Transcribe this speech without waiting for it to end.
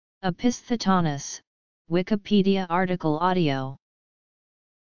Opisthotonus, Wikipedia article audio.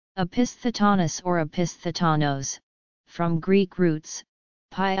 Opisthotonus or Opisthotonos, from Greek roots,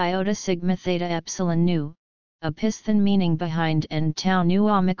 pi iota sigma theta epsilon nu, opisthen meaning behind and tau nu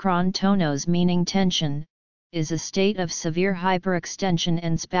omicron tonos meaning tension, is a state of severe hyperextension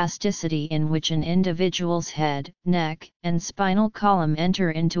and spasticity in which an individual's head, neck, and spinal column enter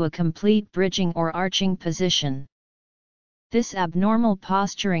into a complete bridging or arching position. This abnormal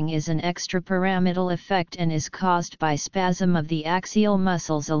posturing is an extrapyramidal effect and is caused by spasm of the axial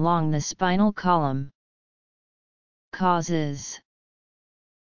muscles along the spinal column. Causes: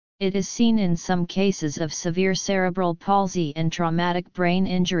 it is seen in some cases of severe cerebral palsy and traumatic brain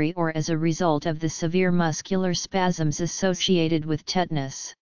injury or as a result of the severe muscular spasms associated with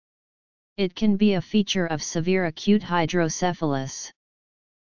tetanus. It can be a feature of severe acute hydrocephalus.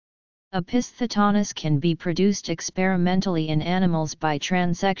 Opisthotonus can be produced experimentally in animals by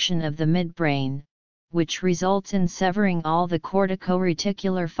transection of the midbrain, which results in severing all the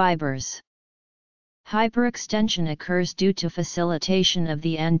cortico-reticular fibers. Hyperextension occurs due to facilitation of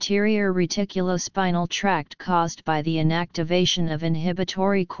the anterior reticulospinal tract caused by the inactivation of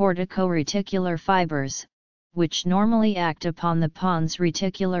inhibitory cortico-reticular fibers, which normally act upon the pons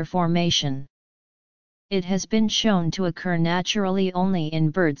reticular formation. It has been shown to occur naturally only in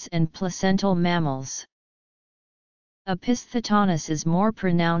birds and placental mammals. Opisthotonus is more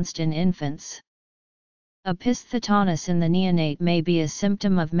pronounced in infants. Opisthotonus in the neonate may be a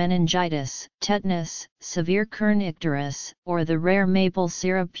symptom of meningitis, tetanus, severe kernicterus, or the rare maple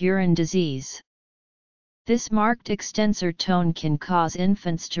syrup urine disease. This marked extensor tone can cause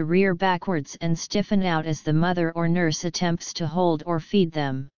infants to rear backwards and stiffen out as the mother or nurse attempts to hold or feed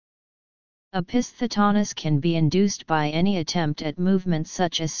them. Opisthotonus can be induced by any attempt at movement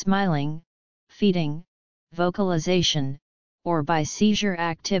such as smiling, feeding, vocalization, or by seizure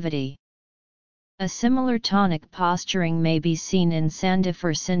activity. A similar tonic posturing may be seen in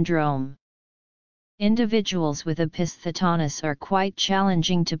Sandifer syndrome. Individuals with opisthotonus are quite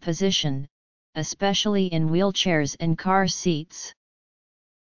challenging to position, especially in wheelchairs and car seats.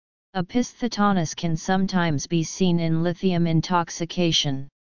 Opisthotonus can sometimes be seen in lithium intoxication.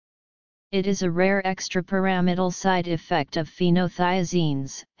 It is a rare extrapyramidal side effect of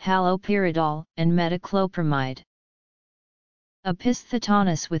phenothiazines, haloperidol, and metoclopramide.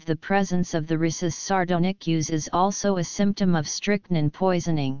 Opisthotonus with the presence of the rhesus sardonicus is also a symptom of strychnine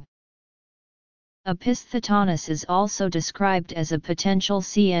poisoning. Opisthotonus is also described as a potential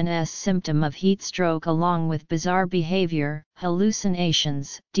CNS symptom of heat stroke along with bizarre behavior,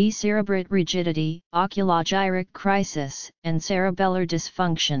 hallucinations, decerebrate rigidity, oculogyric crisis, and cerebellar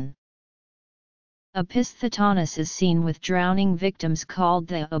dysfunction. Opisthotonus is seen with drowning victims called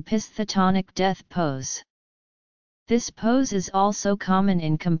the opisthtotonic death pose. This pose is also common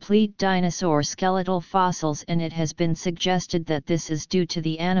in complete dinosaur skeletal fossils, and it has been suggested that this is due to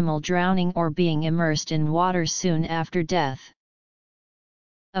the animal drowning or being immersed in water soon after death.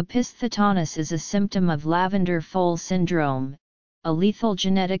 Opisthotonus is a symptom of lavender foal syndrome, a lethal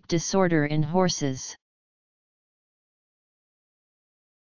genetic disorder in horses.